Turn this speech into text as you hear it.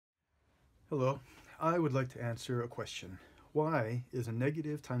Hello, I would like to answer a question. Why is a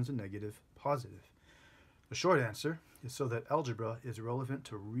negative times a negative positive? The short answer is so that algebra is relevant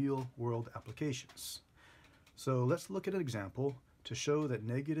to real-world applications. So let's look at an example to show that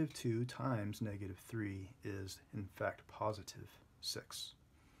negative 2 times negative 3 is in fact positive 6.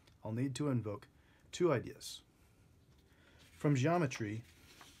 I'll need to invoke two ideas. From geometry,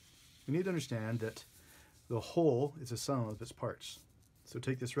 we need to understand that the whole is a sum of its parts. So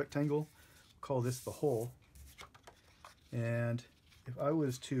take this rectangle, call this the whole, and if I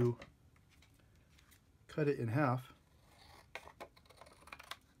was to cut it in half,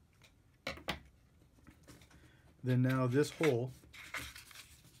 then now this whole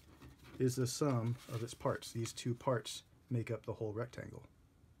is the sum of its parts. These two parts make up the whole rectangle.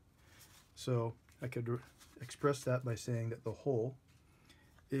 So I could express that by saying that the whole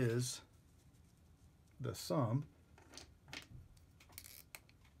is the sum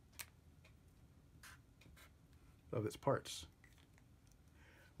of its parts.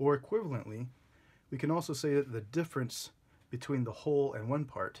 Or equivalently, we can also say that the difference between the whole and one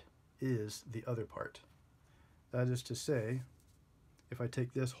part is the other part. That is to say, if I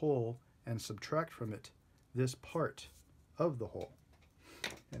take this whole and subtract from it this part of the whole,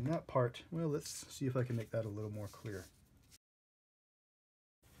 and that part, well, let's see if I can make that a little more clear.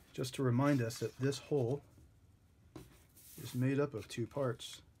 Just to remind us that this whole is made up of two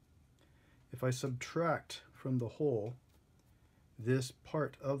parts. If I subtract from the whole this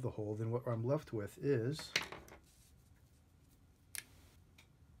part of the whole, then what I'm left with is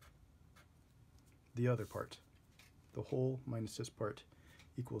the other part. The whole minus this part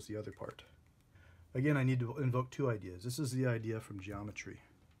equals the other part. Again, I need to invoke two ideas. This is the idea from geometry.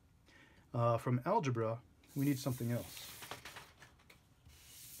 From algebra, we need something else.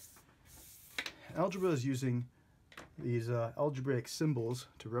 Algebra is using these algebraic symbols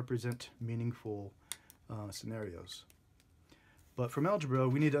to represent meaningful scenarios. But from algebra,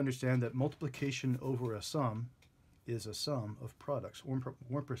 we need to understand that multiplication over a sum is a sum of products, or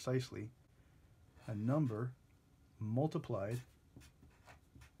more precisely, a number multiplied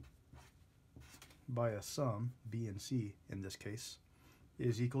by a sum, b and c in this case,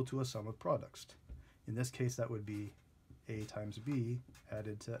 is equal to a sum of products. In this case, that would be a times b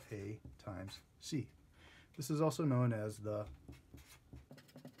added to a times c. This is also known as the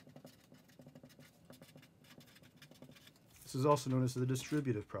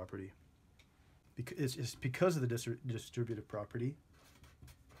distributive property. It's because of the distributive property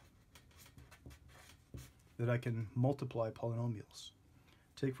that I can multiply polynomials.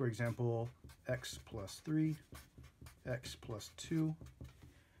 Take, for example, x plus 3, x plus 2.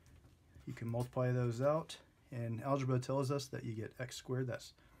 You can multiply those out, and algebra tells us that you get x squared.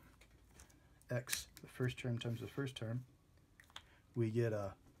 That's x, the first term times the first term. We get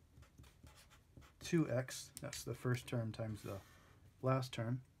a 2x, that's the first term times the last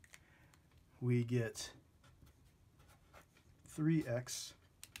term. We get 3x,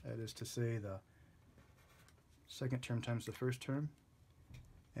 that is to say the second term times the first term.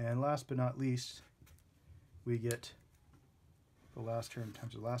 And last but not least, we get the last term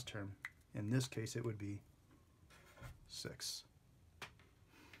times the last term. In this case, it would be 6.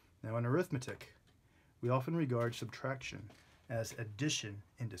 Now in arithmetic, we often regard subtraction as addition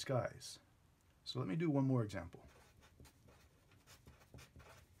in disguise. So let me do one more example.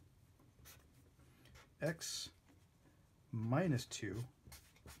 X minus 2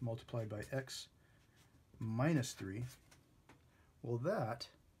 multiplied by x minus 3, well, that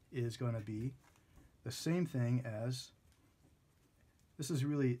is going to be the same thing as, this is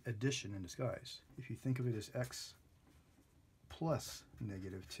really addition in disguise. If you think of it as x plus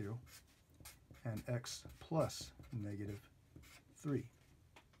negative 2 and x plus negative 3.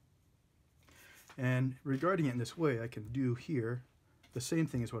 And regarding it in this way, I can do here the same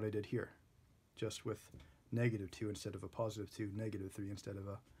thing as what I did here, just with negative 2 instead of a positive 2, negative 3 instead of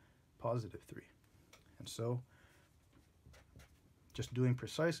a positive 3. And so, just doing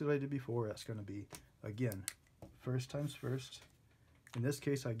precisely what I did before, that's going to be, again, first times first. In this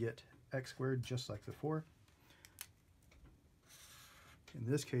case, I get x squared just like before. In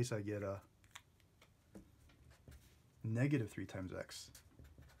this case, I get a negative 3 times x.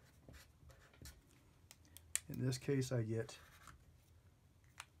 In this case, I get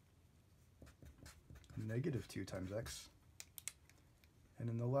negative 2 times x. And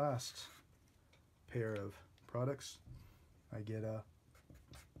in the last pair of products, I get a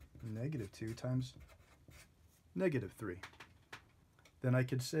negative 2 times negative 3. Then I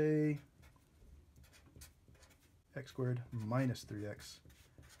could say x squared minus 3x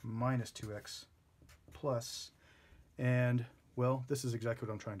minus 2x plus, and well, this is exactly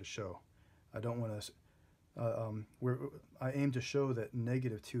what I'm trying to show. I don't want to, I aim to show that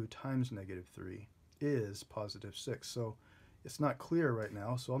 -2 times -3 is +6. So it's not clear right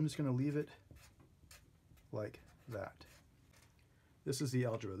now, so I'm just going to leave it like that. This is the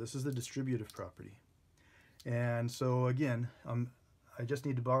algebra. This is the distributive property. And so again, I just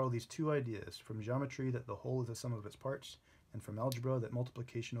need to borrow these two ideas from geometry, that the whole is the sum of its parts, and from algebra, that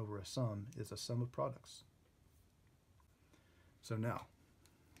multiplication over a sum is a sum of products. So now,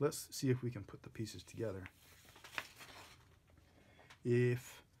 let's see if we can put the pieces together.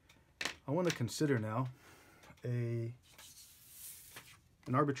 If I want to consider now an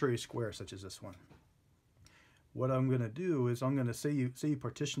arbitrary square such as this one, what I'm going to do is I'm going to say you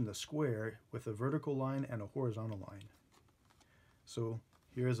partition the square with a vertical line and a horizontal line. So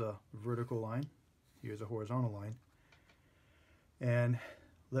here's a vertical line, here's a horizontal line, and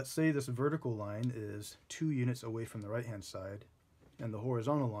let's say this vertical line is 2 units away from the right hand side, and the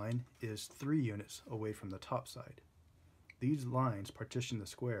horizontal line is 3 units away from the top side. These lines partition the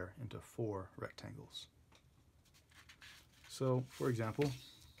square into 4 rectangles. So, for example,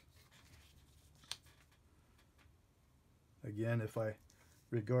 again, if I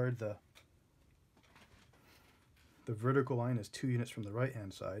regard the vertical line as 2 units from the right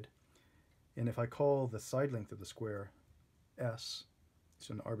hand side, and if I call the side length of the square S, it's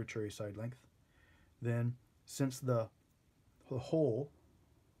an arbitrary side length, then since the whole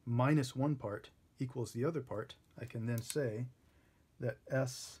minus one part equals the other part, I can then say that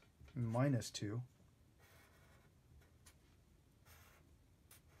S minus 2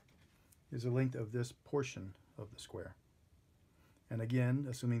 is the length of this portion of the square. And again,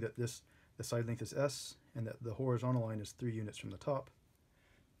 assuming that the side length is S and that the horizontal line is 3 units from the top,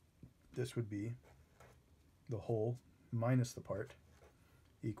 this would be the whole minus the part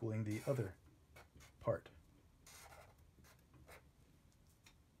equaling the other part.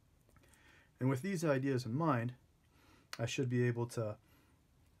 And with these ideas in mind, I should be able to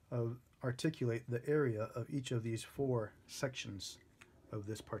articulate the area of each of these 4 sections of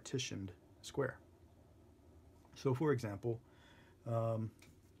this partitioned square. So for example,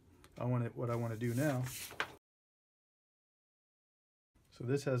 what I want to do now, so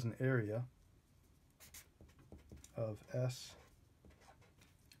this has an area of S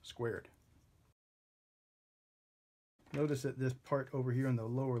squared. Notice that this part over here in the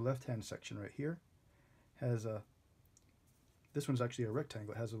lower left hand section right here has this one's actually a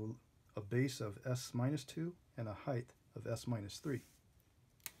rectangle. It has a base of S minus 2 and a height of S minus 3.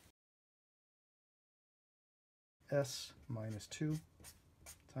 S minus 2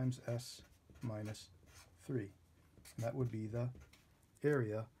 times S minus 3. And that would be the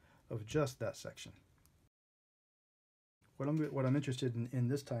area of just that section. What I'm interested in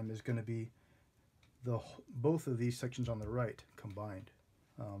this time is going to be both of these sections on the right combined.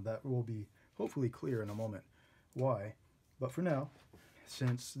 That will be hopefully clear in a moment why. But for now,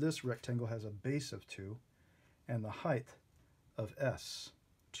 since this rectangle has a base of 2 and the height of S,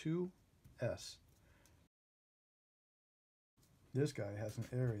 2S, this guy has an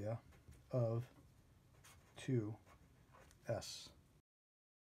area of 2S.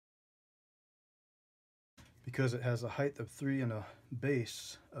 Because it has a height of 3 and a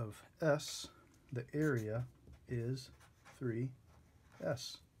base of S, the area is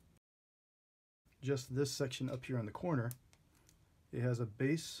 3S. Just this section up here in the corner, it has a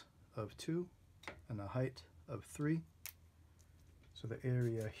base of 2 and a height of 3. So the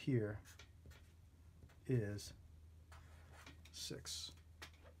area here is 6.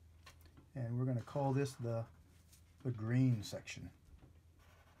 And we're going to call this the green section.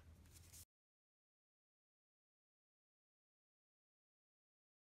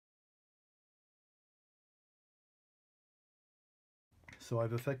 So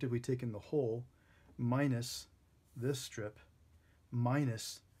I've effectively taken the whole minus this strip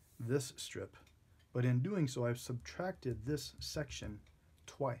minus this strip, but in doing so I've subtracted this section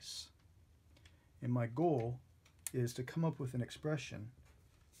twice. And my goal is to come up with an expression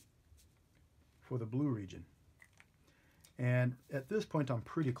for the blue region. And at this point I'm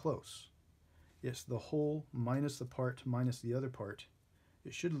pretty close. It's the whole minus the part minus the other part.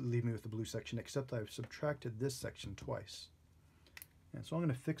 It should leave me with the blue section, except I've subtracted this section twice. And so I'm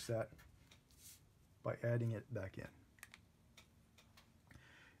going to fix that by adding it back in.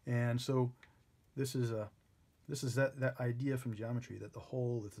 And so this is that idea from geometry, that the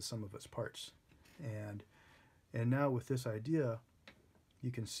whole is the sum of its parts. And now with this idea, you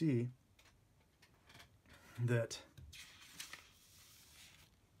can see that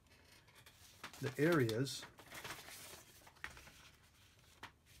the areas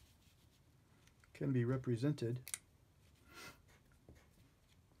can be represented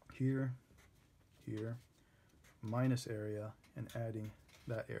here here minus area and adding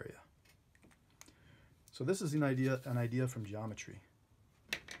that area. So this is an idea from geometry.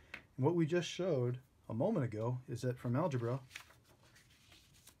 And what we just showed a moment ago is that from algebra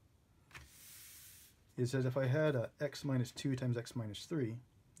is that if I had a x minus 2 times x minus 3,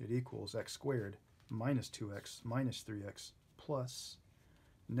 it equals x squared minus 2x minus 3x plus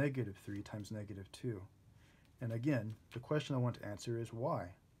negative 3 times negative 2. And again, the question I want to answer is why?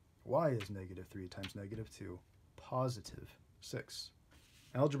 Why is negative 3 times negative 2 positive 6?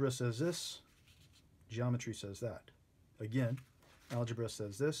 Algebra says this, geometry says that. Again, algebra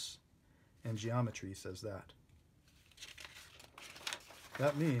says this, and geometry says that.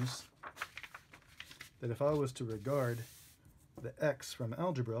 That means that if I was to regard the x from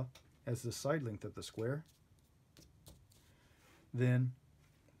algebra as the side length of the square, then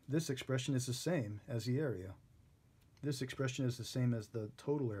this expression is the same as the area. This expression is the same as the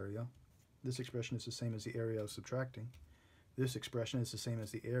total area. This expression is the same as the area I was subtracting. This expression is the same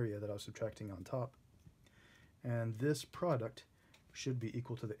as the area that I was subtracting on top. And this product should be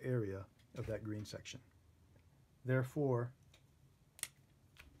equal to the area of that green section. Therefore,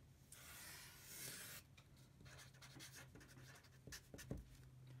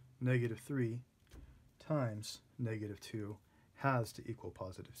 negative 3 times negative 2 has to equal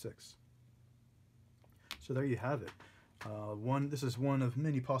positive 6. So there you have it. This is one of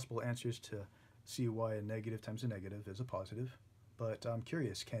many possible answers to see why a negative times a negative is a positive. But I'm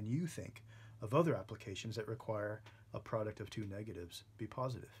curious, can you think of other applications that require a product of two negatives be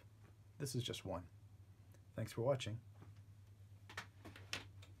positive? This is just one. Thanks for watching.